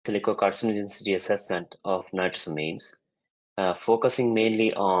silico carcinogenicity assessment of nitrosamines, focusing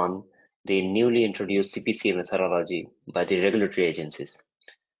mainly on the newly introduced CPCA methodology by the regulatory agencies.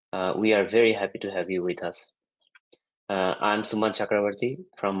 We are very happy to have you with us. I'm Suman Chakravarti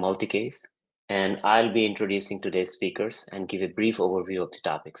from MultiCASE, and I'll be introducing today's speakers and give a brief overview of the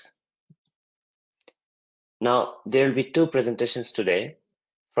topics. Now, there will be two presentations today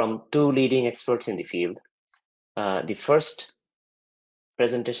from two leading experts in the field. The first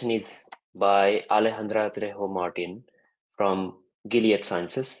presentation is by Alejandra Trejo-Martin from Gilead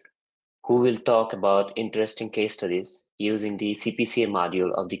Sciences, who will talk about interesting case studies using the CPCA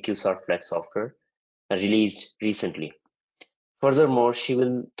module of the QSAR Flex software released recently. Furthermore, she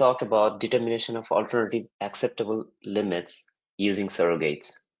will talk about determination of alternative acceptable limits using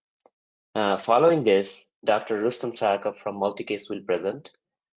surrogates. Following this, Dr. Rustam Sarkar from MultiCASE will present,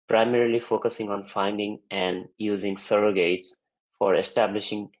 primarily focusing on finding and using surrogates for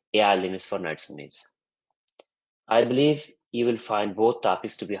establishing AI limits for nitrosamines. I believe you will find both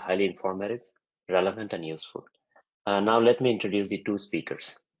topics to be highly informative, relevant, and useful. Now let me introduce the two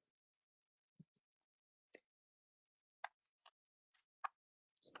speakers.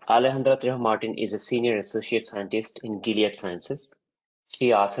 Alejandra Trejo-Martin is a senior associate scientist in Gilead Sciences.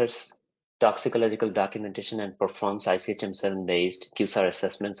 She authors toxicological documentation and performs ICHM-7-based QSAR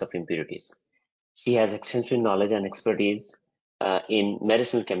assessments of impurities. She has extensive knowledge and expertise in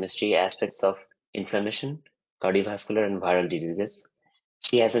medicinal chemistry aspects of inflammation, cardiovascular, and viral diseases.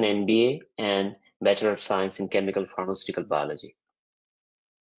 She has an MBA and Bachelor of Science in Chemical Pharmaceutical Biology.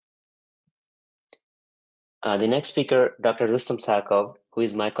 The next speaker, Dr. Rustam Sarkar, who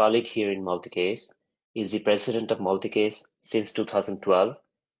is my colleague here in MultiCASE, is the president of MultiCASE since 2012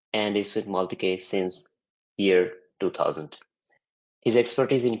 and is with MultiCASE since year 2000. His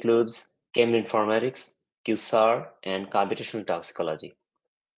expertise includes cheminformatics, QSAR, and computational toxicology.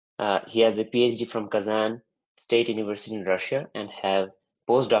 He has a PhD from Kazan State University in Russia and have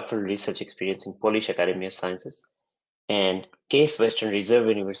postdoctoral research experience in Polish Academy of Sciences and Case Western Reserve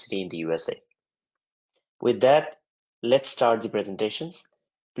University in the USA. With that, let's start the presentations.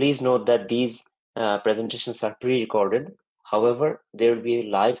 Please note that these presentations are pre-recorded. However, there will be a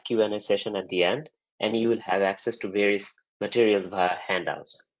live Q&A session at the end, and you will have access to various materials via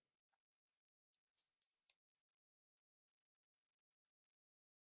handouts.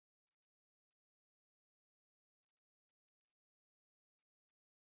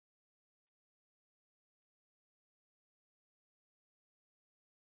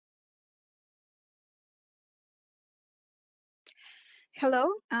 Hello,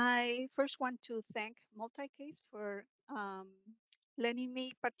 I first want to thank MultiCASE for letting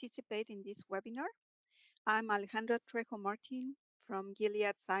me participate in this webinar. I'm Alejandra Trejo-Martin from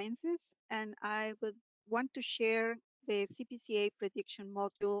Gilead Sciences, and I would want to share the CPCA prediction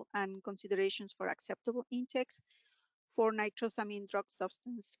module and considerations for acceptable intakes for nitrosamine drug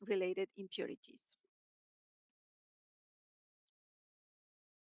substance related impurities.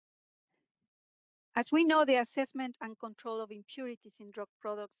 As we know, the assessment and control of impurities in drug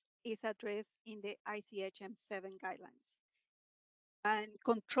products is addressed in the ICHM-7 guidelines. And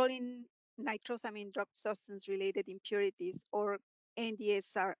controlling nitrosamine drug substance-related impurities, or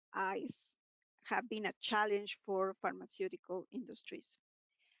NDSRIs, have been a challenge for pharmaceutical industries.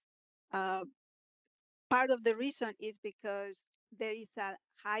 Part of the reason is because there is a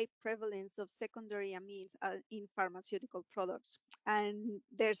high prevalence of secondary amines in pharmaceutical products, and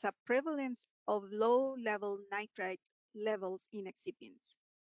there's a prevalence of low-level nitrite levels in excipients.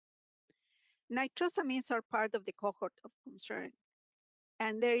 Nitrosamines are part of the cohort of concern,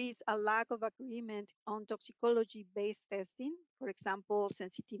 and there is a lack of agreement on toxicology-based testing, for example,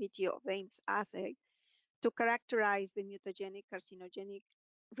 sensitivity of Ames assay, to characterize the mutagenic carcinogenic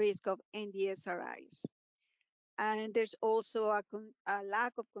risk of NDSRIs. And there's also a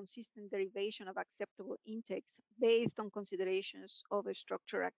lack of consistent derivation of acceptable intakes based on considerations of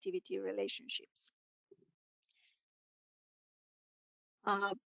structure-activity relationships.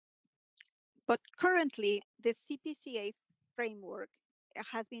 But currently, the CPCA framework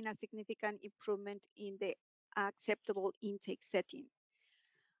has been a significant improvement in the acceptable intake setting.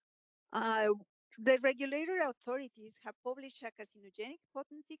 The regulatory authorities have published a carcinogenic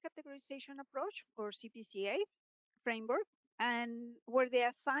potency categorization approach, or CPCA, framework, and where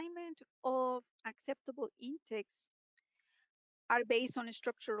the assignment of acceptable intakes are based on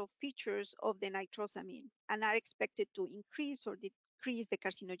structural features of the nitrosamine and are expected to increase or decrease the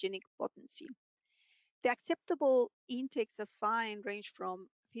carcinogenic potency. The acceptable intakes assigned range from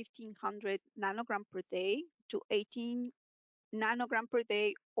 1500 nanogram per day to 18 nanogram per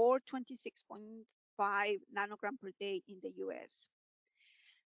day or 26.5 nanogram per day in the US.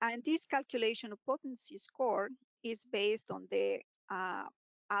 And this calculation of potency score is based on the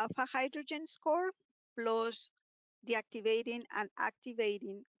alpha hydrogen score plus the activating and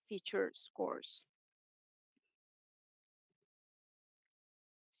activating feature scores.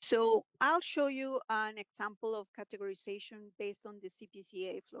 So I'll show you an example of categorization based on the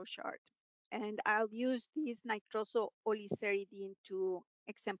CPCA flowchart. And I'll use this nitroso-oliceridine to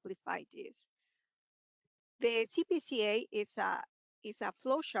exemplify this. The CPCA is a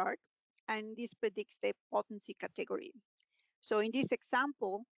flowchart, and this predicts the potency category. So in this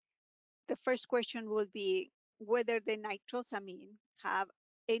example, the first question will be whether the nitrosamine have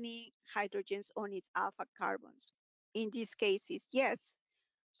any hydrogens on its alpha carbons. In this case, is yes.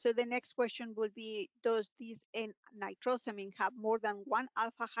 So the next question will be, does this N-nitrosamine have more than one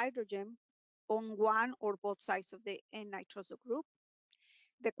alpha hydrogen on one or both sides of the N-nitroso group?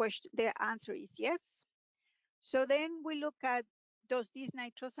 The answer is yes. So then we look at, does this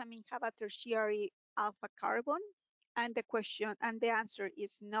nitrosamine have a tertiary alpha carbon? And the answer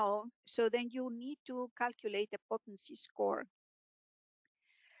is no. So then you need to calculate the potency score.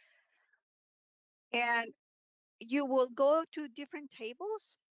 And you will go to different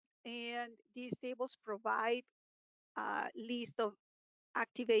tables, and these tables provide a list of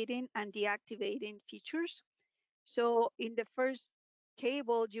activating and deactivating features. So in the first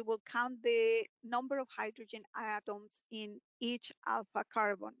table, you will count the number of hydrogen atoms in each alpha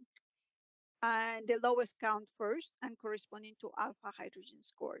carbon, and the lowest count first and corresponding to alpha hydrogen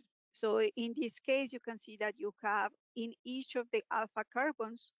score. So in this case, you can see that you have in each of the alpha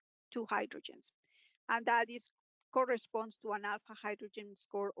carbons 2 hydrogens, and that corresponds to an alpha hydrogen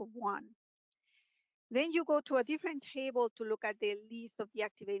score of 1. Then you go to a different table to look at the list of the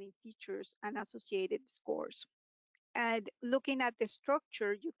activating features and associated scores. And looking at the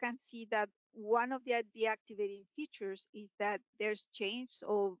structure, you can see that one of the deactivating features is that there's change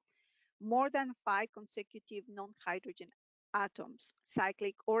of more than 5 consecutive non-hydrogen atoms,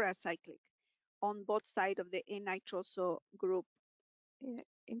 cyclic or acyclic, on both sides of the N-nitroso group.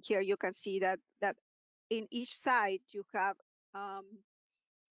 And here you can see that in each side you have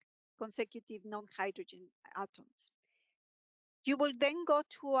consecutive non-hydrogen atoms. You will then go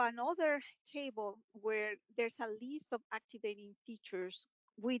to another table where there's a list of activating features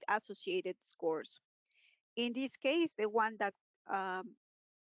with associated scores. In this case, the one that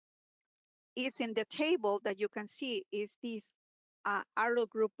is in the table that you can see is this aryl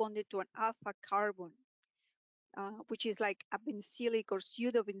group bonded to an alpha carbon, which is like a benzylic or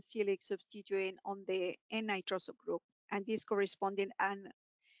pseudobenzylic substituent on the N-nitroso group, and this corresponding an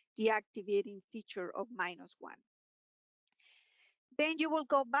deactivating feature of -1. Then you will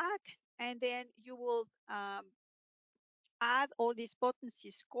go back, and then you will add all these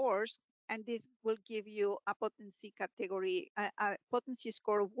potency scores, and this will give you a potency category, a potency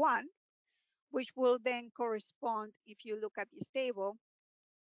score of 1, which will then correspond, if you look at this table,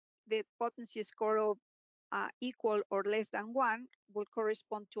 the potency score of equal or less than 1 will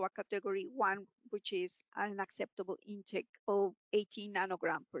correspond to a category 1, which is an acceptable intake of 18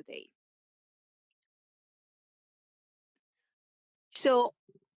 nanogram per day. So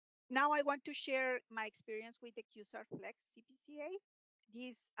now I want to share my experience with the QSAR Flex CPCA.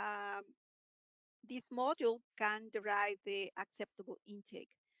 This module can derive the acceptable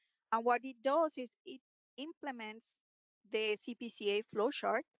intake. And what it does is it implements the CPCA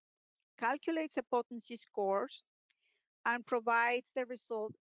flowchart, calculates the potency scores, and provides the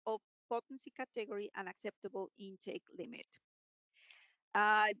result of potency category and acceptable intake limit.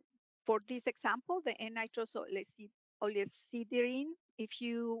 For this example, the N-nitroso-oliceridine, if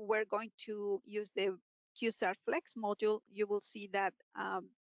you were going to use the QSAR Flex module, you will see that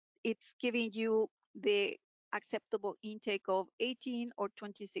it's giving you the acceptable intake of 18 or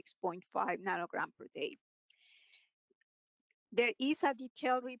 26.5 nanogram per day. There is a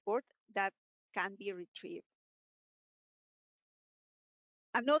detailed report that can be retrieved.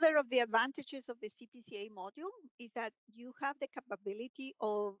 Another of the advantages of the CPCA module is that you have the capability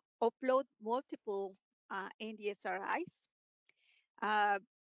of upload multiple NDSRIs.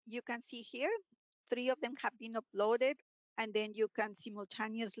 You can see here, 3 of them have been uploaded, and then you can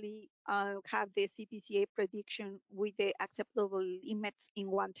simultaneously have the CPCA prediction with the acceptable limits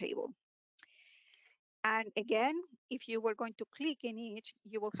in one table. And again, if you were going to click in each,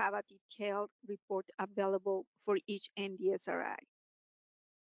 you will have a detailed report available for each NDSRI.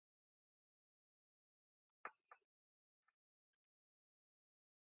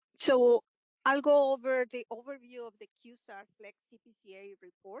 So I'll go over the overview of the QSAR Flex CPCA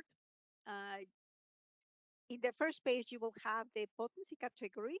report. In the first page, you will have the potency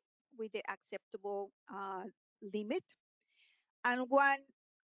category with the acceptable limit. And one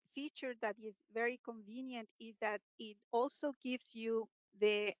feature that is very convenient is that it also gives you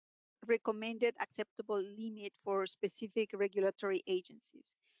the recommended acceptable limit for specific regulatory agencies.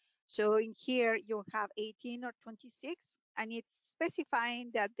 So in here you have 18 or 26, and it's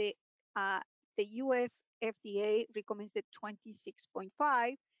specifying that the US FDA recommends the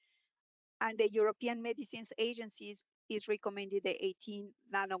 26.5, and the European Medicines Agencies is recommended the 18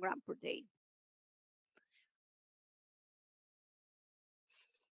 nanogram per day.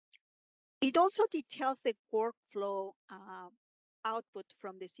 It also details the workflow output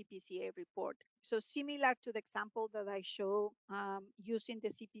from the CPCA report. So similar to the example that I show using the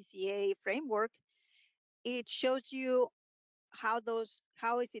CPCA framework, it shows you how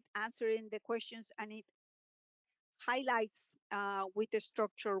is it answering the questions, and it highlights with the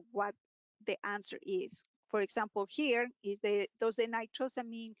structure what the answer is. For example, here is does the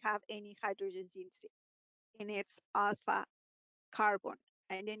nitrosamine have any hydrogens in its alpha carbon?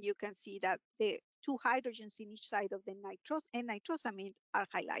 And then you can see that the two hydrogens in each side of the nitrosamine are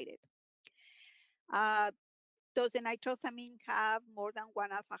highlighted. Does the nitrosamine have more than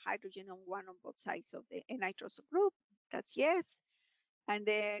one alpha hydrogen on both sides of the nitroso group? That's yes. And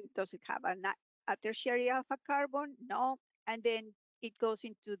then does it have a tertiary alpha carbon? No. And then it goes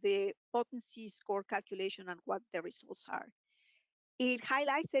into the potency score calculation and what the results are. It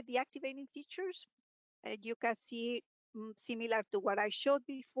highlights the deactivating features. You can see similar to what I showed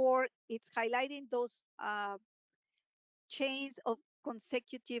before, it's highlighting those chains of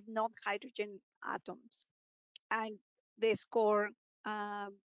consecutive non-hydrogen atoms and the score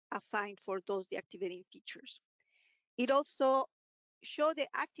assigned for those deactivating features. It also shows the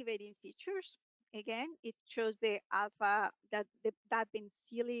activating features. Again, it shows the alpha, that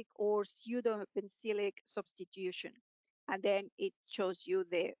benzylic or pseudo-benzylic substitution. And then it shows you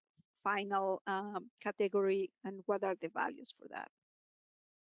the final category and what are the values for that.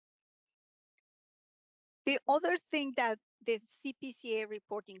 The other thing that the CPCA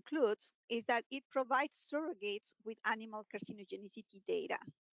report includes is that it provides surrogates with animal carcinogenicity data.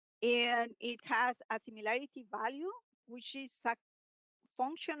 And it has a similarity value, which is a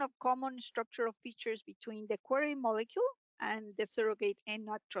function of common structural features between the query molecule and the surrogate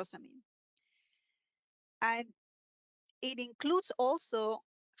N-nitrosamine. And it includes also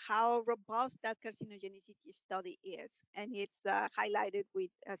how robust that carcinogenicity study is, and it's highlighted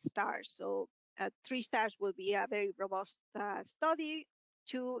with stars. So 3 stars will be a very robust study,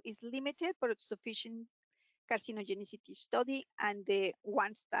 2 is limited but it's sufficient carcinogenicity study, and the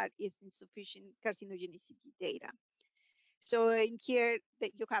 1 star is insufficient carcinogenicity data. So in here that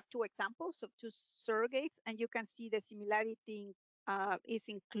you have 2 examples of 2 surrogates, and you can see the similarity is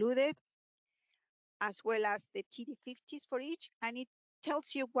included, as well as the TD50s for each, and it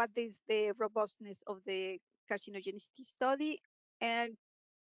tells you what is the robustness of the carcinogenicity study. And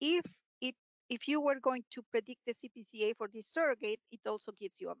if it if you were going to predict the CPCA for this surrogate, it also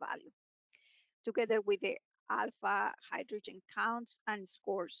gives you a value together with the alpha hydrogen counts and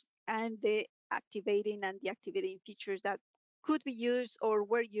scores and the activating and deactivating features that could be used or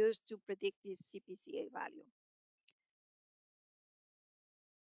were used to predict this CPCA value.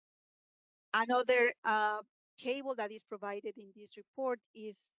 Another table that is provided in this report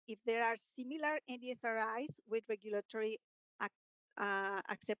is if there are similar NDSRIs with regulatory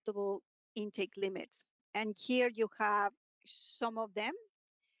acceptable intake limits. And here you have some of them.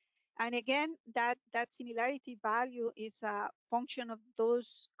 And again, that similarity value is a function of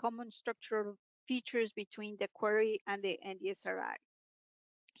those common structural features between the query and the NDSRI.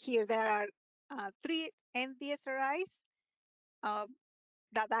 Here there are 3 NDSRIs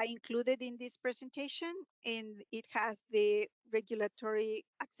that I included in this presentation, and it has the regulatory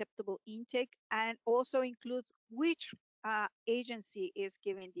acceptable intake and also includes which agency is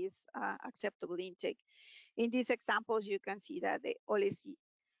giving this acceptable intake. In these examples, you can see that the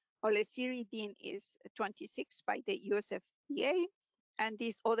olesiridine is 26 by the US FDA, and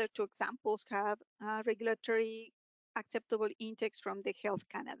these other 2 examples have regulatory acceptable intakes from the Health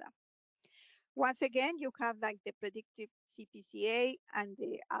Canada. Once again, you have like the predictive CPCA and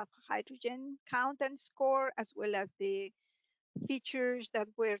the alpha hydrogen count and score, as well as the features that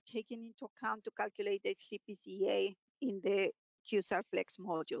were taken into account to calculate the CPCA in the QSAR Flex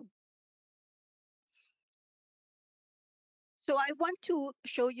module. So I want to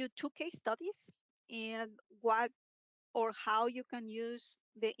show you 2 case studies and what or how you can use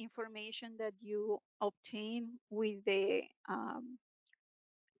the information that you obtain with the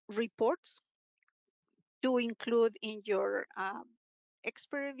reports to include in your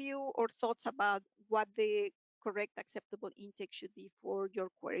expert review or thoughts about what the correct acceptable intake should be for your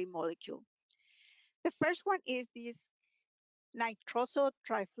query molecule. The first one is this nitroso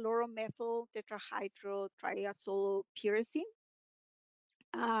trifluoromethyl tetrahydrotriazolopyrazine.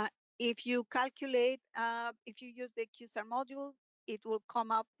 If you calculate, if you use the QSAR module, it will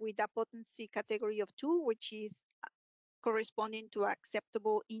come up with a potency category of 2, which is corresponding to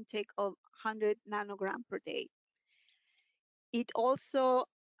acceptable intake of 100 nanogram per day. It also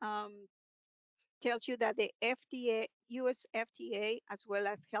tells you that the FDA, US FDA, as well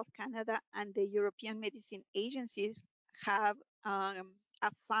as Health Canada and the European medicine agencies have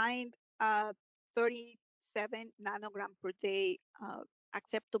assigned 37 nanogram per day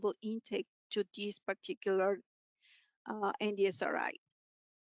acceptable intake to this particular NDSRI.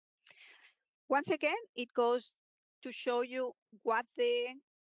 Once again, it goes to show you what the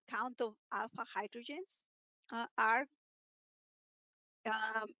count of alpha hydrogens are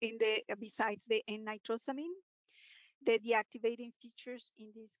in the besides the N-nitrosamine. The deactivating features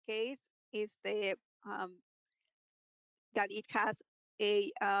in this case is the that it has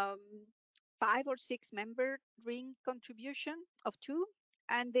a 5 or 6 member ring contribution of 2,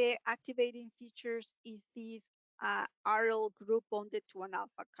 and the activating features is this aryl group bonded to an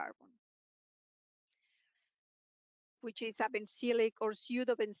alpha carbon, which is a benzylic or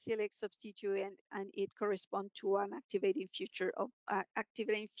pseudobenzylic substituent, and it corresponds to an activating feature of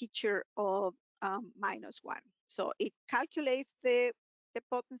 -1. So it calculates the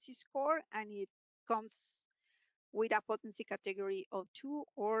potency score, and it comes with a potency category of 2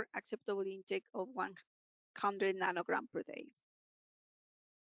 or acceptable intake of 100 nanogram per day.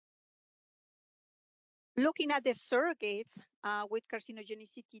 Looking at the surrogates with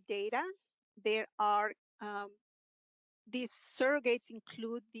carcinogenicity data, there are these surrogates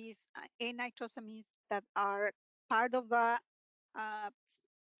include these N-nitrosamines that are part of a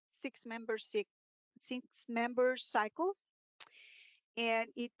six-member cycle, and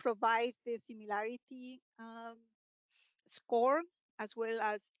it provides the similarity score as well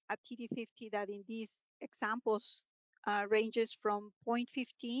as a TD50 that in these examples ranges from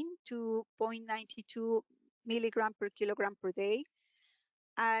 0.15 to 0.92 milligram per kilogram per day.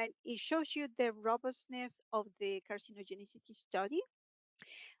 And it shows you the robustness of the carcinogenicity study,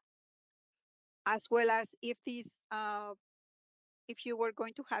 as well as if these, if you were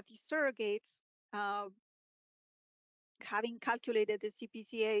going to have these surrogates, having calculated the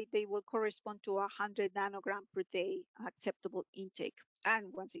CPCA, they will correspond to 100 nanogram per day acceptable intake.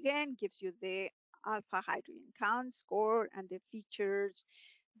 And once again, gives you the alpha hydrogen count score and the features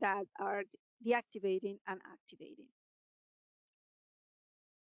that are deactivating and activating.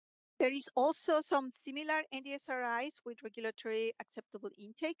 There is also some similar NDSRIs with regulatory acceptable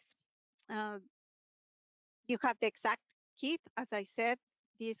intakes. You have the exact kit, as I said,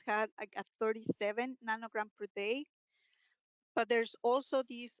 this had like a 37 nanogram per day. But there's also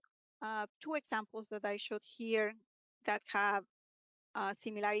these 2 examples that I showed here that have a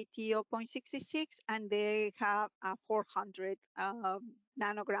similarity of 0.66, and they have a 400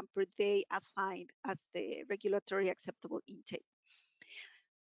 nanogram per day assigned as the regulatory acceptable intake.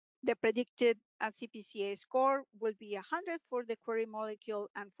 The predicted CPCA score will be 100 for the query molecule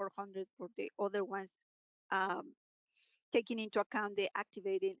and 400 for the other ones, taking into account the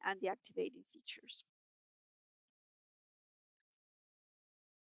activating and deactivating features.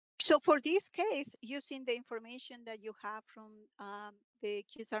 So for this case, using the information that you have from the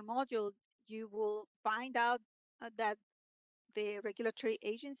QSAR module, you will find out that the regulatory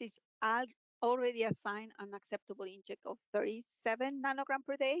agencies are already assigned an acceptable intake of 37 nanogram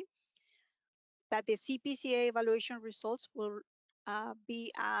per day, that the CPCA evaluation results will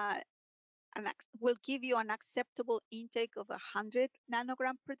will give you an acceptable intake of 100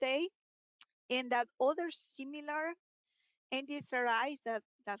 nanogram per day, and that other similar NDSRIs that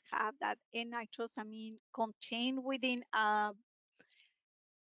have that N-nitrosamine contained within a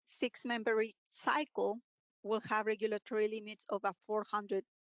 6-member cycle will have regulatory limits of a 400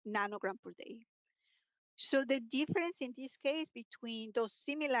 nanogram per day. So the difference in this case between those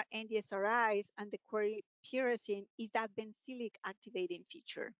similar NDSRIs and the query pyrazine is that benzylic activating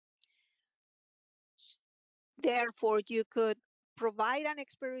feature. Therefore, you could provide an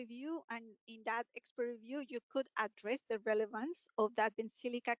expert review, and in that expert review, you could address the relevance of that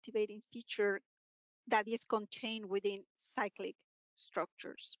benzylic activating feature that is contained within cyclic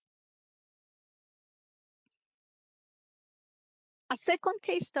structures. A second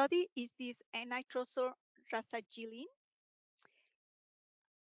case study is this N-nitroso-rasagiline.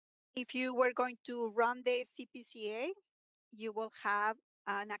 If you were going to run the CPCA, you will have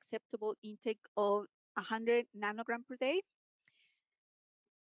an acceptable intake of 100 nanogram per day.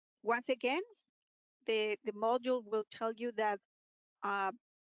 Once again, the module will tell you that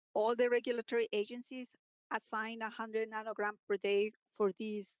all the regulatory agencies assign 100 nanogram per day for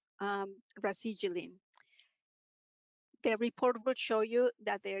this rasigyline. The report will show you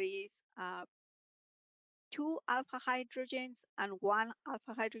that there is 2 alpha hydrogens and 1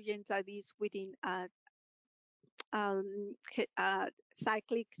 alpha hydrogen that is within a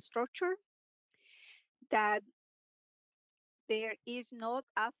cyclic structure, that there is not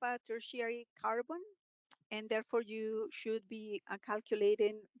alpha tertiary carbon, and therefore you should be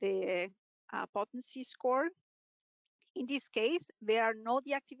calculating the potency score. In this case, there are no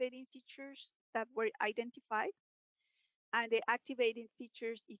deactivating features that were identified, and the activating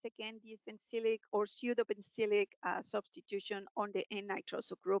features is again this benzylic or pseudobenzylic substitution on the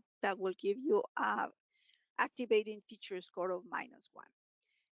N-nitroso group that will give you a activating feature score of -1.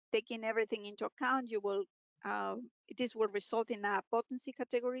 Taking everything into account, you will this will result in a potency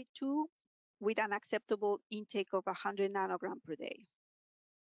category 2 with an acceptable intake of 100 nanogram per day.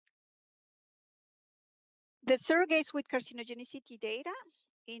 The surrogates with carcinogenicity data,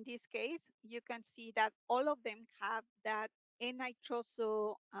 in this case, you can see that all of them have that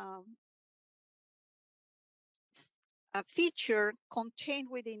N-nitroso a feature contained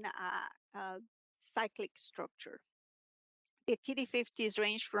within a cyclic structure. The TD50s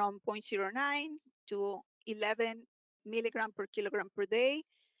range from 0.09 to 11 milligram per kilogram per day.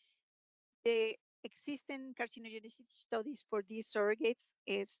 The existing carcinogenicity studies for these surrogates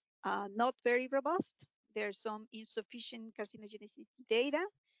is not very robust. There's some insufficient carcinogenicity data.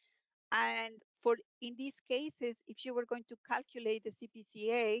 And in these cases, if you were going to calculate the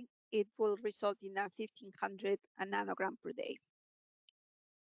CPCA, it will result in a 1500 nanogram per day.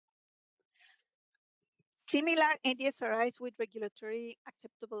 Similar NDSRIs with regulatory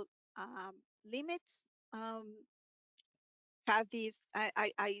acceptable limits have these.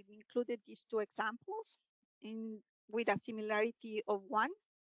 I included these 2 examples with a similarity of 1,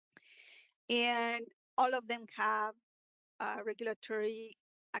 and all of them have a regulatory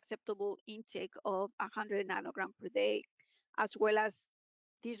acceptable intake of 100 nanogram per day, as well as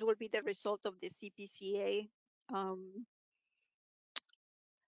this will be the result of the CPCA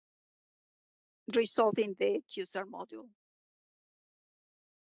result in the QSAR module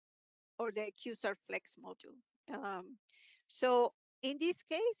or the QSAR Flex module. So in this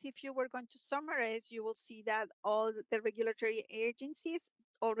case, if you were going to summarize, you will see that all the regulatory agencies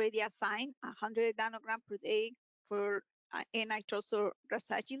already assigned 100 nanogram per day for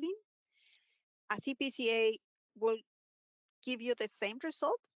N-nitroso-rasagiline. A CPCA will give you the same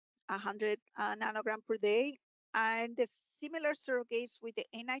result, 100 nanogram per day, and the similar surrogates with the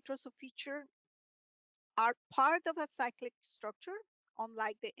N-nitroso feature are part of a cyclic structure,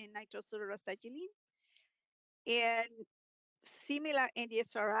 unlike the N-nitroso-rasagiline, and similar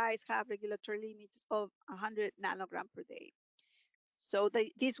NDSRIs have regulatory limits of 100 nanogram per day. So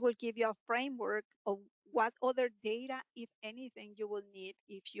this will give you a framework of what other data, if anything, you will need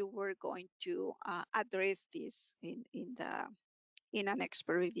if you were going to address this in an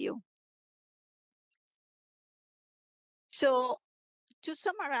expert review. So to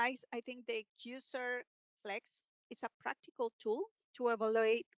summarize, I think the QSAR Flex is a practical tool to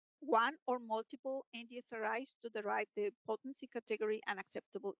evaluate one or multiple NDSRIs to derive the potency category and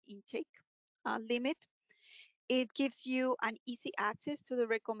acceptable intake limit. It gives you an easy access to the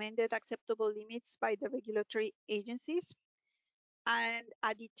recommended acceptable limits by the regulatory agencies, and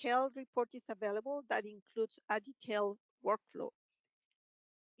a detailed report is available that includes a detailed workflow.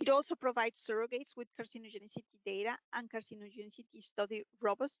 It also provides surrogates with carcinogenicity data and carcinogenicity study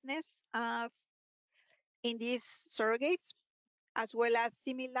robustness in these surrogates, as well as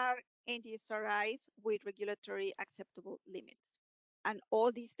similar NDSRIs with regulatory acceptable limits. And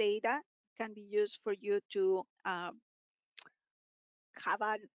all these data can be used for you to have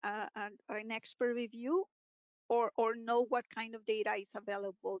an expert review or know what kind of data is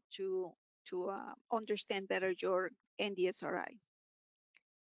available to understand better your NDSRI.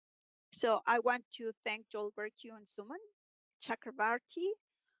 So I want to thank Joel Berkey and Suman Chakravarti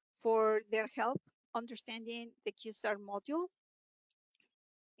for their help understanding the QSAR module.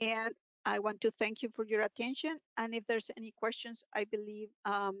 And I want to thank you for your attention. And if there's any questions, I believe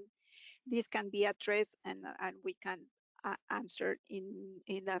this can be addressed and we can answer in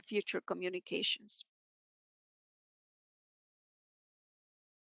future communications.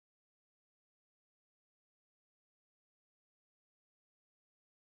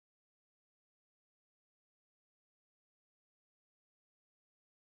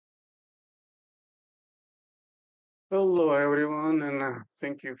 Hello, everyone, and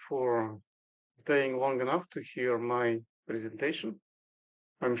thank you for staying long enough to hear my presentation.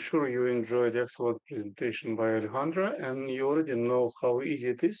 I'm sure you enjoyed the excellent presentation by Alejandra, and you already know how easy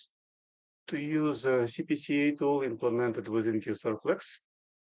it is to use a CPCA tool implemented within QSAR Flex,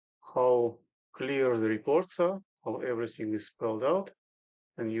 how clear the reports are, how everything is spelled out.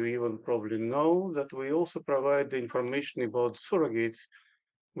 And you even probably know that we also provide the information about surrogates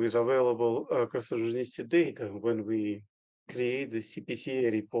with available carcinogenicity data when we create the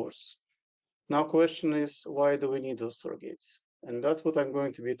CPCA reports. Now, question is, why do we need those surrogates? And that's what I'm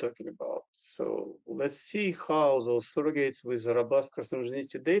going to be talking about. So let's see how those surrogates with robust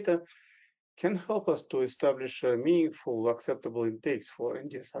carcinogenicity data can help us to establish meaningful, acceptable intakes for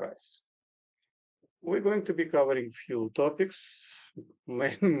NDSRIs. We're going to be covering a few topics.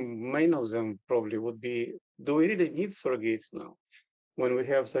 Main of them probably would be, do we really need surrogates now? When we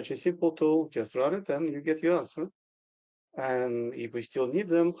have such a simple tool, just run it and you get your answer. And if we still need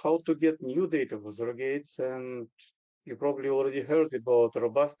them, how to get new data for surrogates. And you probably already heard about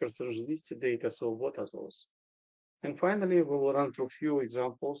robust carcinogenicity data, so what are those? And finally, we will run through a few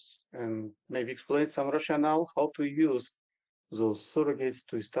examples and maybe explain some rationale how to use those surrogates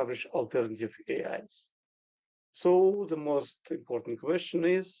to establish alternative AIs. So the most important question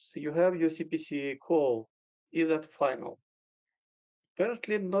is, you have your CPCA call. Is that final?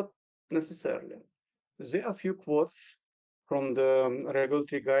 Apparently not necessarily. There are a few quotes from the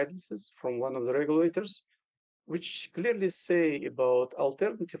regulatory guidances from one of the regulators, which clearly say about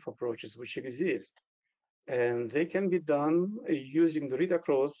alternative approaches which exist. And they can be done using the read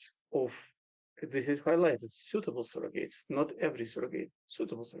across of, this is highlighted, suitable surrogates, not every surrogate,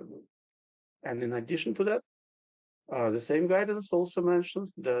 suitable surrogate. And in addition to that, the same guidance also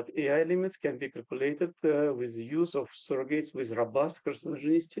mentions that AI limits can be calculated with the use of surrogates with robust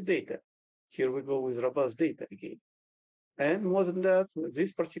carcinogenicity data. Here we go with robust data again. And more than that,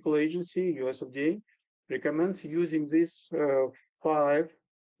 this particular agency, US FDA, recommends using these five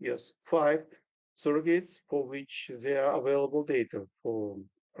surrogates for which there are available data for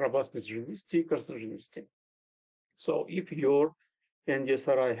robust carcinogenicity. So if your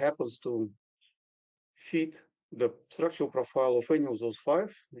NDSRI happens to fit the structural profile of any of those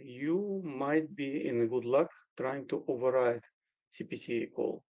five, you might be in good luck trying to override CPCA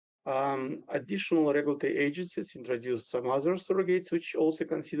call. Additional regulatory agencies introduced some other surrogates which also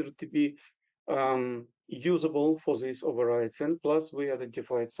considered to be usable for these overrides. And plus, we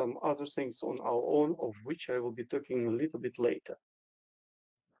identified some other things on our own, of which I will be talking a little bit later.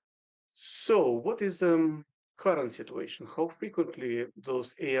 So what is current situation? How frequently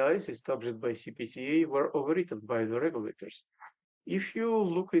those AIs established by CPCA were overwritten by the regulators? If you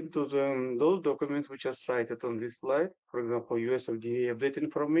look into those documents which are cited on this slide, for example, US FDA update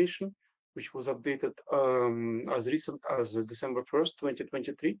information, which was updated as recent as December 1st,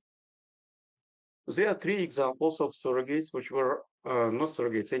 2023, there are three examples of surrogates which were, not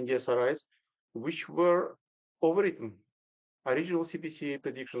surrogates, NDSRIs, which were overwritten. Original CPCA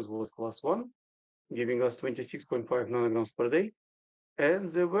predictions was class 1, giving us 26.5 nanograms per day, and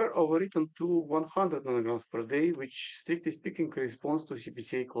they were overwritten to 100 nanograms per day, which strictly speaking corresponds to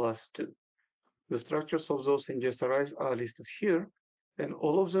CPCA class 2. The structures of those NDSRIs are listed here, and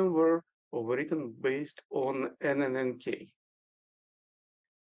all of them were overwritten based on NNNK.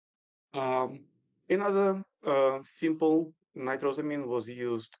 Another simple nitrosamine was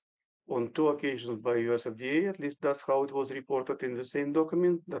used on 2 occasions by US FDA, at least that's how it was reported in the same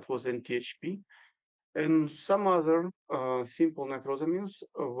document, that was NTHP. And some other simple nitrosamines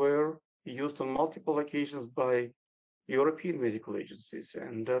were used on multiple occasions by European medical agencies,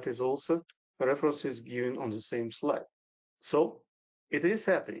 and that is also references given on the same slide. So it is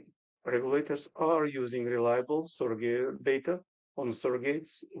happening. Regulators are using reliable surrogate data on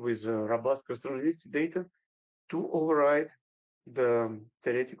surrogates with robust carcinogenicity data to override the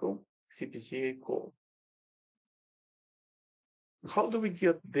theoretical CPCA call. How do we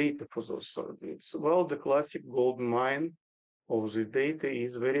get data for those surrogates? Well, the classic gold mine of the data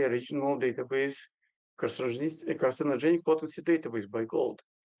is very original database, carcinogenic potency database by Gold.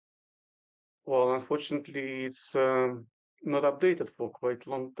 Well, unfortunately, it's not updated for quite a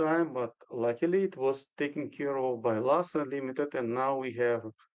long time, but luckily it was taken care of by LASA Limited, and now we have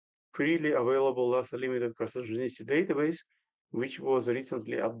freely available LASA Limited carcinogenicity database, which was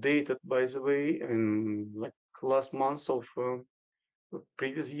recently updated, by the way, in like last month of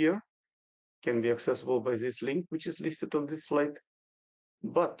previous year. Can be accessible by this link, which is listed on this slide.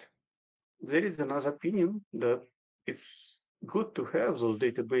 But there is another opinion that it's good to have those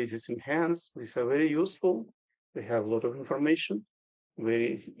databases in hands. These are very useful. They have a lot of information,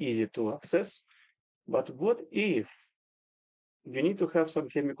 very easy to access. But what if you need to have some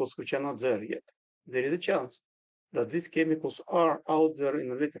chemicals which are not there yet? There is a chance that these chemicals are out there in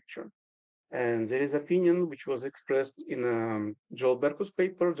the literature. And there is opinion which was expressed in Joel Berku's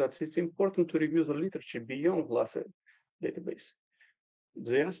paper that it's important to review the literature beyond LASA database.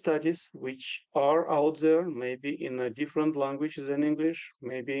 There are studies which are out there, maybe in a different language than English,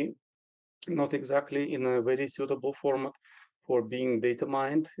 maybe not exactly in a very suitable format for being data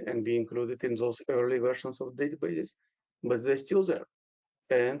mined and be included in those early versions of databases, but they're still there.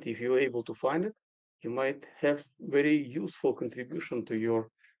 And if you're able to find it, you might have very useful contribution to your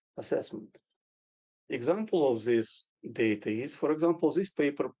assessment. Example of this data is, for example, this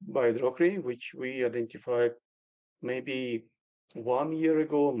paper by Drokri, which we identified maybe 1 year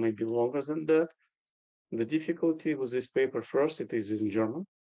ago, maybe longer than that. The difficulty with this paper, first, it is in German,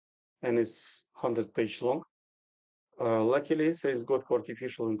 and it's 100-page long. Luckily, since God for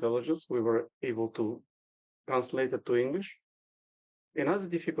artificial intelligence, we were able to translate it to English. Another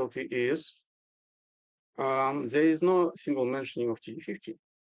difficulty is there is no single mentioning of TD50.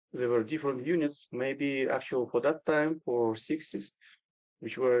 There were different units, maybe actual for that time for 60s,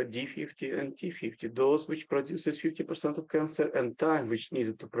 which were D50 and T50, those which produces 50% of cancer and time which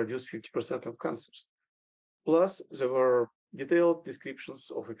needed to produce 50% of cancers. Plus, there were detailed descriptions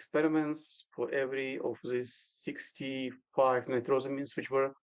of experiments for every of these 65 nitrosamines which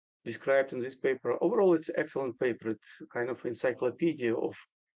were described in this paper. Overall, it's an excellent paper. It's kind of encyclopedia of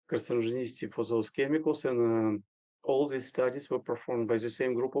carcinogenicity for those chemicals, and all these studies were performed by the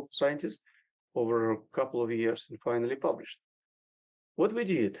same group of scientists over a couple of years and finally published. What we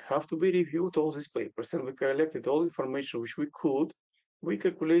did, after we reviewed all these papers and we collected all information which we could, we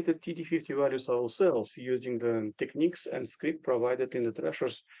calculated TD50 values ourselves using the techniques and script provided in the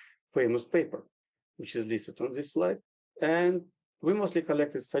Thrasher's famous paper, which is listed on this slide. And we mostly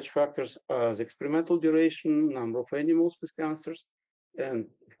collected such factors as experimental duration, number of animals with cancers, and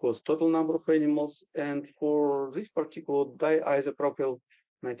of course, total number of animals. And for this particular diisopropyl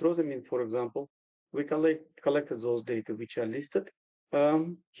nitrosamine, for example, we collected those data which are listed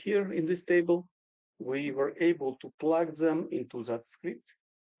here in this table. We were able to plug them into that script,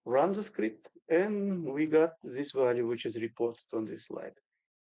 run the script, and we got this value which is reported on this slide.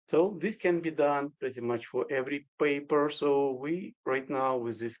 So this can be done pretty much for every paper. So we, right now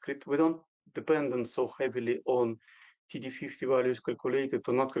with this script, we don't depend on so heavily on TD50 values calculated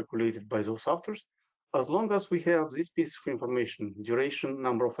or not calculated by those authors. As long as we have this piece of information, duration,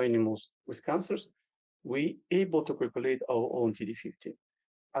 number of animals with cancers, we able to calculate our own TD50.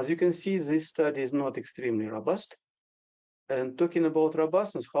 As you can see, this study is not extremely robust. And talking about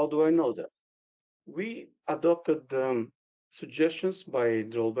robustness, how do I know that? We adopted suggestions by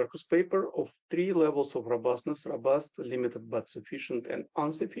Joel Berku's paper of 3 levels of robustness: robust, limited but sufficient, and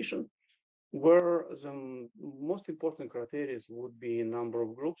insufficient, where the most important criteria would be number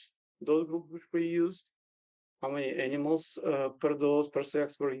of groups, those groups which were used, how many animals per dose, per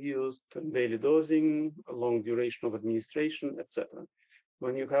sex were used, daily dosing, long duration of administration, etc.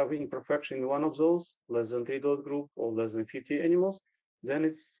 When you have imperfection in one of those, less than 3 dose group or less than 50 animals, then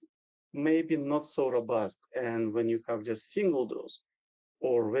it's maybe not so robust. And when you have just single dose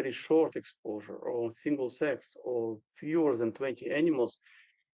or very short exposure or single sex or fewer than 20 animals,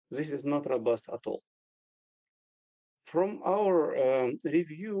 this is not robust at all. From our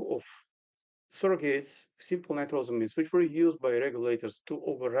review of surrogates, simple nitrosamines, which were used by regulators to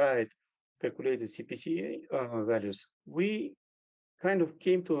override calculated CPCA values, we kind of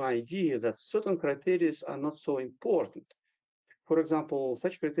came to an idea that certain criteria are not so important. For example,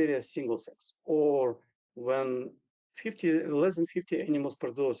 such criteria as single sex, or when less than 50 animals per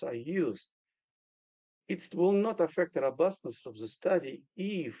dose are used, it will not affect the robustness of the study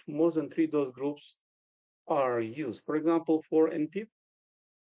if more than 3 dose groups are used. For example, for NP,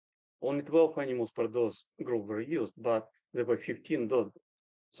 only 12 animals per dose group were used, but there were 15 dose.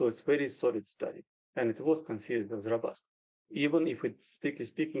 So it's very solid study, and it was considered as robust, even if it, strictly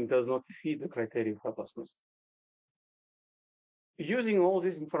speaking, does not fit the criteria of robustness. Using all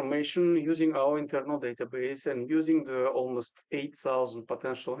this information, using our internal database, and using the almost 8,000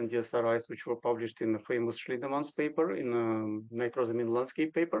 potential NDSRIs, which were published in the famous Schlindeman's paper, in a nitrosamine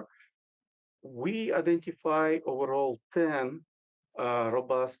landscape paper, we identify overall 10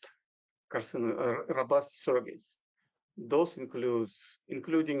 robust surrogates. Those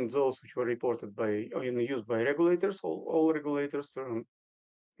including those which were reported by used by regulators, all regulators,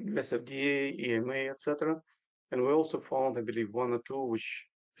 US FDA, EMA, etc. And we also found, I believe, 1 or 2 which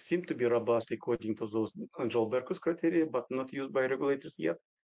seem to be robust according to those Joel Berku's criteria, but not used by regulators yet.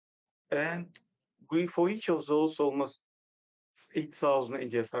 And we, for each of those almost 8,000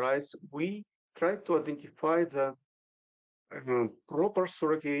 NDSRIs, we tried to identify the proper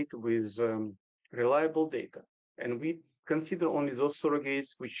surrogate with reliable data. And we consider only those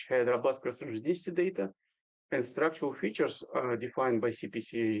surrogates which had robust carcinogenicity data and structural features defined by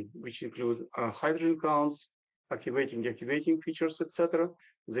CPCA, which include hydrogen counts, activating, deactivating features, etc.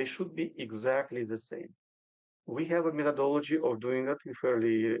 They should be exactly the same. We have a methodology of doing that in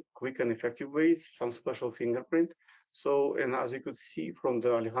fairly quick and effective ways, some special fingerprint. So, and as you could see from the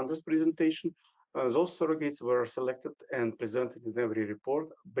Alejandra's presentation, those surrogates were selected and presented in every report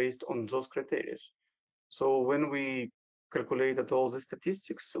based on those criteria. So when we calculated all the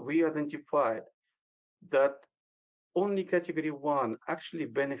statistics, we identified that only category 1 actually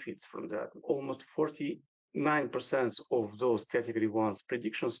benefits from that. Almost 49% of those category 1's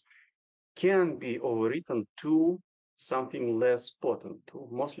predictions can be overwritten to something less potent,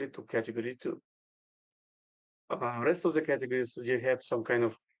 mostly to category 2. Rest of the categories, they have some kind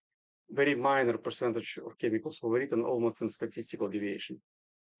of very minor percentage of chemicals overwritten, almost in statistical deviation.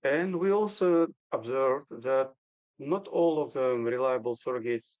 And we also observed that not all of the reliable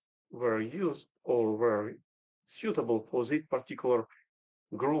surrogates were used or were suitable for this particular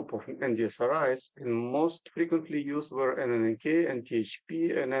group of NDSRIs, and most frequently used were NNK, NTHP,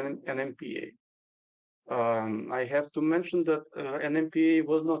 and NMPA. I have to mention that NMPA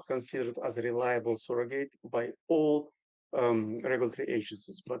was not considered as a reliable surrogate by all regulatory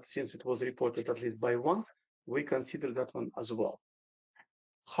agencies, but since it was reported at least by one, we consider that one as well.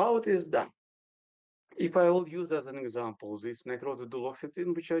 How it is done? If I will use as an example this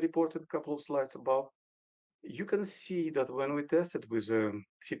nitroduloxetine, which I reported a couple of slides above, you can see that when we tested with the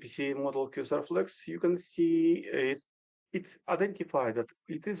CPCA model QSAR Flex, you can see it's identified that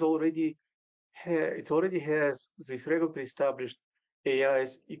it already has this regularly established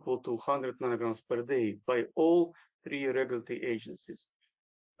AIs equal to 100 nanograms per day by all 3 regulatory agencies,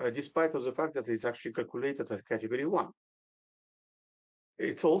 despite of the fact that it's actually calculated as category 1.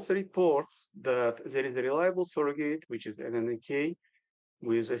 It also reports that there is a reliable surrogate, which is NNK,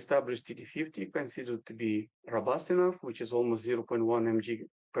 with established TD50 considered to be robust enough, which is almost 0.1 mg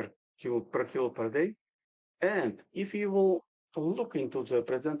per kilo per day. And if you will look into the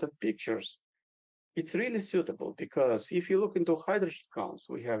presented pictures, it's really suitable because if you look into hydrogen counts,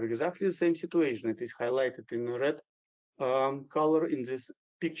 we have exactly the same situation. It is highlighted in red color in this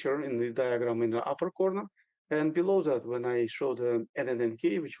picture, in this diagram in the upper corner. And below that, when I show the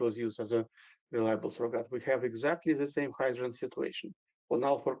NNK, which was used as a reliable surrogate, we have exactly the same hydrogen situation on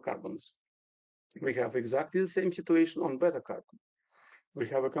alpha carbons. We have exactly the same situation on beta carbon. We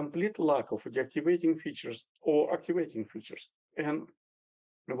have a complete lack of deactivating features or activating features. And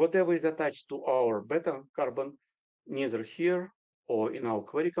whatever is attached to our beta carbon, neither here or in our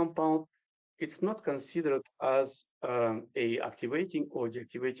query compound, it's not considered as a activating or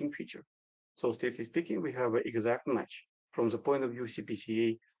deactivating feature. So strictly speaking, we have an exact match. From the point of view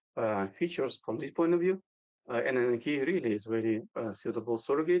CPCA features, from this point of view, NNK really is very suitable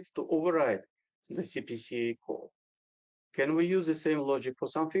surrogate to override the CPCA call. Can we use the same logic for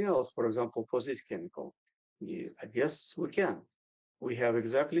something else, for example, for this chemical? Yeah, I guess we can. We have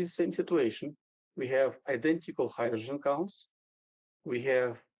exactly the same situation. We have identical hydrogen counts. We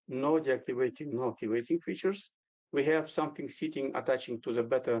have no deactivating, no activating features. We have something sitting attaching to the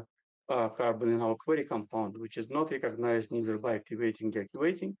beta carbon in our query compound, which is not recognized neither by activating,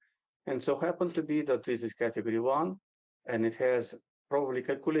 deactivating. And so happen to be that this is category 1, and it has probably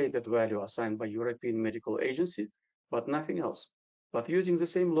calculated value assigned by European Medical Agency, but nothing else. But using the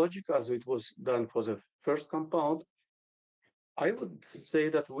same logic as it was done for the first compound, I would say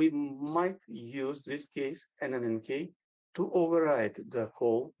that we might use this case, NNK, to override the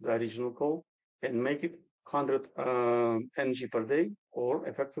call, the original call, and make it 100 ng per day, or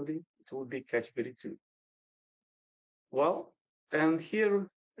effectively, it would be category 2. Well, and here,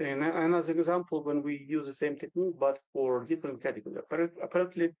 and as an example, when we use the same technique, but for different categories,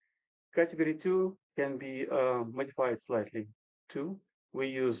 apparently, category 2 can be modified slightly too. We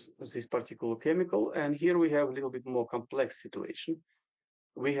use this particular chemical, and here we have a little bit more complex situation.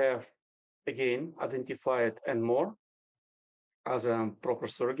 We have, again, identified and more as a proper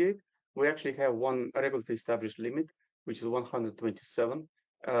surrogate. We actually have one regularly established limit, which is 127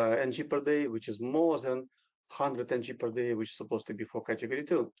 ng per day, which is more than 100 ng per day, which is supposed to be for category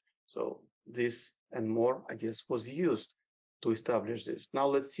 2. So this and more, I guess, was used to establish this. Now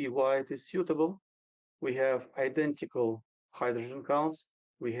let's see why it is suitable. We have identical hydrogen counts.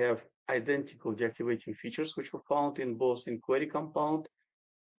 We have identical deactivating features, which were found in both in query compound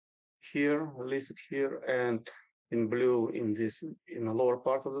here, listed here, and in blue in the lower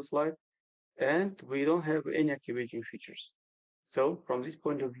part of the slide. And we don't have any activating features. So from this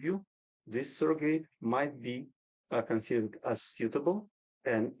point of view, this surrogate might be considered as suitable,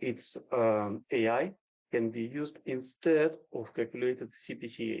 and its AI can be used instead of calculated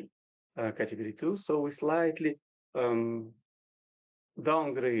CPCA category 2. So we slightly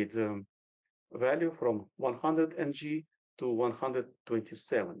downgrade the value from 100 ng to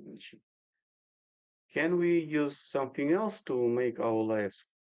 127 ng. Can we use something else to make our lives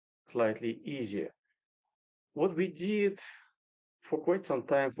slightly easier? What we did for quite some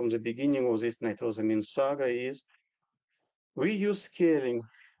time from the beginning of this nitrosamine saga is we use scaling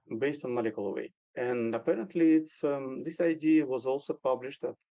based on molecular weight. And apparently this idea was also published,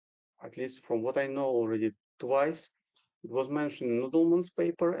 at least from what I know already twice. It was mentioned in Nudelman's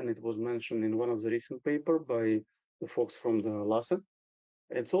paper, and it was mentioned in one of the recent paper by the folks from the LASA.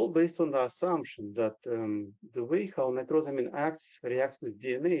 It's all based on the assumption that the way how nitrosamine reacts with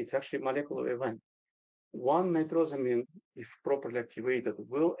DNA, it's actually a molecular event. One nitrosamine, if properly activated,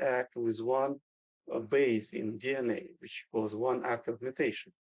 will act with one base in DNA, which causes one active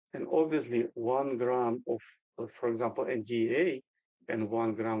mutation. And obviously, 1 gram of, for example, NDA and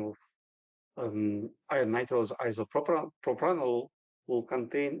 1 gram of nitrous isopropanol will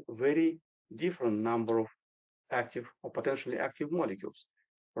contain very different number of active or potentially active molecules.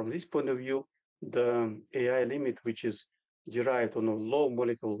 From this point of view, the AI limit, which is derived on a low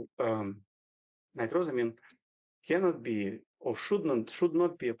molecule nitrosamine, cannot be or should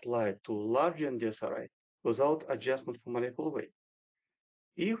not be applied to large NDSRI without adjustment for molecular weight.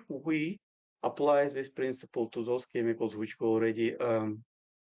 If we apply this principle to those chemicals which we already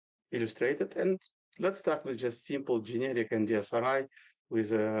illustrated, and let's start with just simple generic NDSRI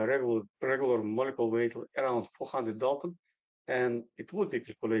with a regular molecular weight around 400 Dalton, and it would be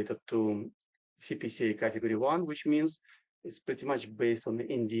calculated to CPCA category 1, which means it's pretty much based on the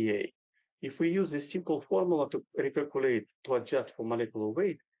NDA. If we use this simple formula to recalculate, to adjust for molecular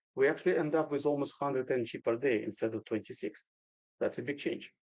weight, we actually end up with almost 100 ng per day instead of 26. That's a big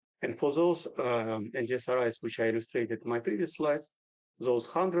change. And for those NDSRIs which I illustrated in my previous slides, those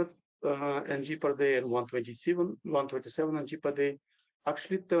 100 ng per day and 127 ng per day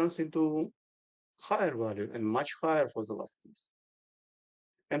actually turns into higher value and much higher for the last case.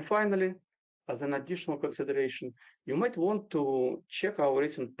 And finally, as an additional consideration, you might want to check our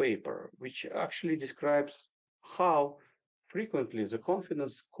recent paper, which actually describes how frequently the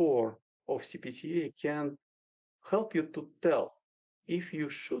confidence score of CPCA can help you to tell if you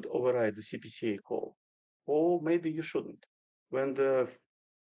should override the CPCA call, or maybe you shouldn't. When the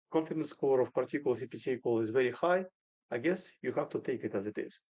confidence score of particular CPCA call is very high, I guess you have to take it as it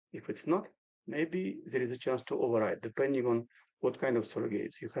is. If it's not, maybe there is a chance to override, depending on what kind of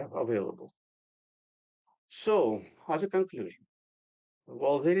surrogates you have available. So, as a conclusion,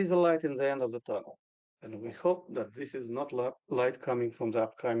 while there is a light in the end of the tunnel, and we hope that this is not light coming from the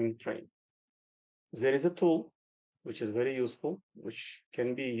upcoming train, there is a tool which is very useful, which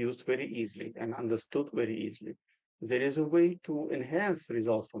can be used very easily and understood very easily. There is a way to enhance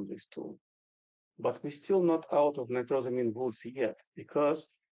results from this tool, but we're still not out of nitrosamine woods yet, because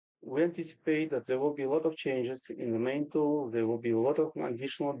we anticipate that there will be a lot of changes in the main tool. There will be a lot of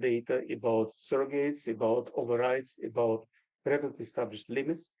additional data about surrogates, about overrides, about regularly established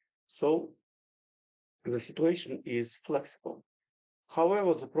limits. So the situation is flexible.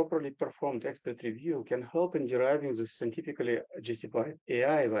 However, the properly performed expert review can help in deriving the scientifically justified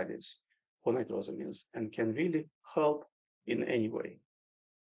AI values for nitrosamines and can really help in any way.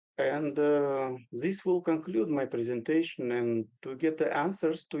 And this will conclude my presentation. And to get the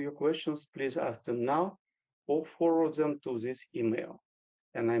answers to your questions, please ask them now or forward them to this email.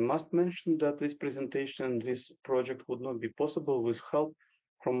 And I must mention that this presentation, this project would not be possible with help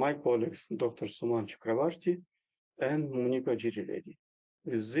from my colleagues, Dr. Suman Chakravarti and Monica Giriledi.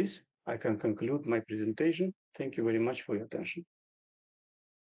 With this, I can conclude my presentation. Thank you very much for your attention.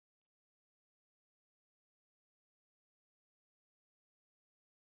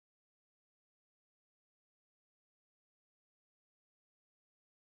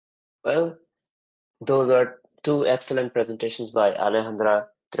 Well, those are two excellent presentations by Alejandra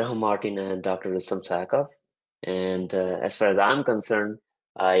Trejo-Martin and Dr. Rustam Sakov. And as far as I'm concerned,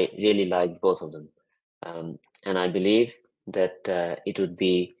 I really liked both of them. And I believe that it would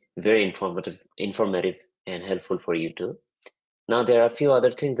be very informative and helpful for you too. Now, there are a few other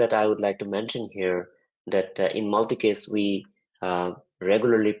things that I would like to mention here, that in MultiCASE, we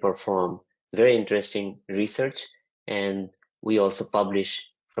regularly perform very interesting research, and we also publish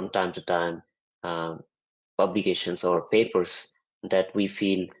from time to time publications or papers that we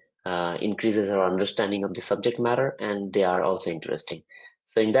feel increases our understanding of the subject matter, and they are also interesting.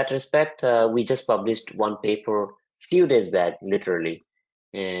 So in that respect, we just published one paper few days back, literally,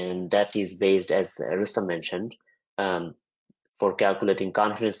 and that is based, as Rustam mentioned, for calculating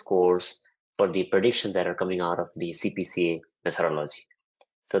confidence scores for the predictions that are coming out of the CPCA methodology.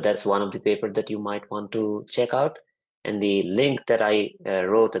 So that's one of the papers that you might want to check out. And the link that I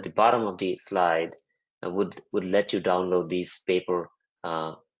wrote at the bottom of the slide would let you download this paper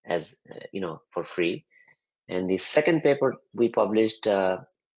as for free. And the second paper we published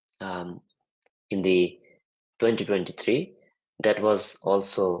um, in the 2023 that was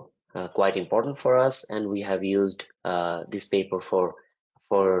also quite important for us, and we have used this paper for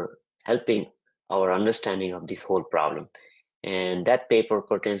helping our understanding of this whole problem. And that paper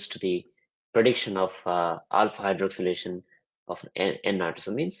pertains to the prediction of alpha hydroxylation of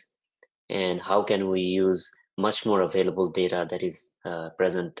N-nitrosamines, and how can we use much more available data that is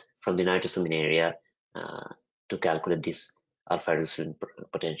present from the nitrosamine area to calculate this alpha hydroxylation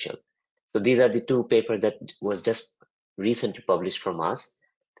potential. So these are the two papers that was just recently published from us.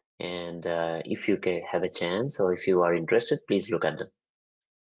 And if you can have a chance or if you are interested, please look at them.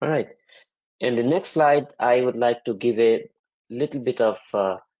 All right. And the next slide, I would like to give a little bit of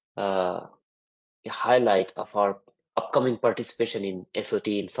a highlight of our upcoming participation in SOT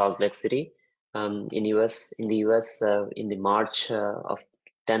in Salt Lake City in the US in the March of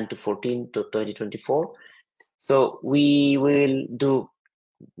 10 to 14 to 2024. So we will do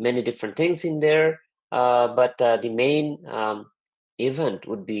many different things in there, but the main event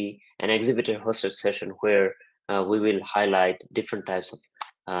would be an exhibitor hosted session where we will highlight different types of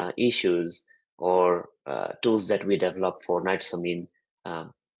issues or tools that we develop for nitrosamine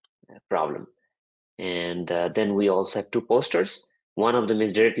um, problem. And then we also have two posters. One of them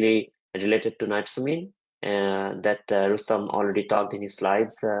is directly related to nitrosamine that Rustam already talked in his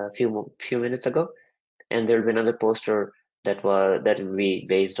slides a few minutes ago. And there will be another poster that will be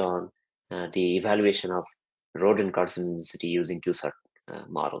based on the evaluation of rodent carcinogenicity using QSAR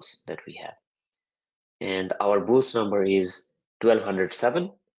models that we have. And our booth number is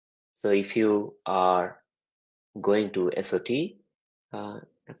 1207. So if you are going to SOT, uh,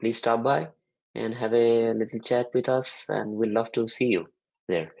 please stop by and have a little chat with us, and we'd love to see you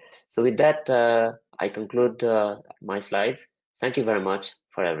there. So with that, I conclude my slides. Thank you very much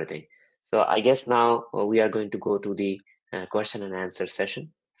for everything. So I guess now we are going to go to the question and answer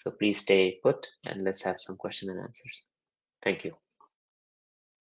session. So please stay put and let's have some question and answers. Thank you.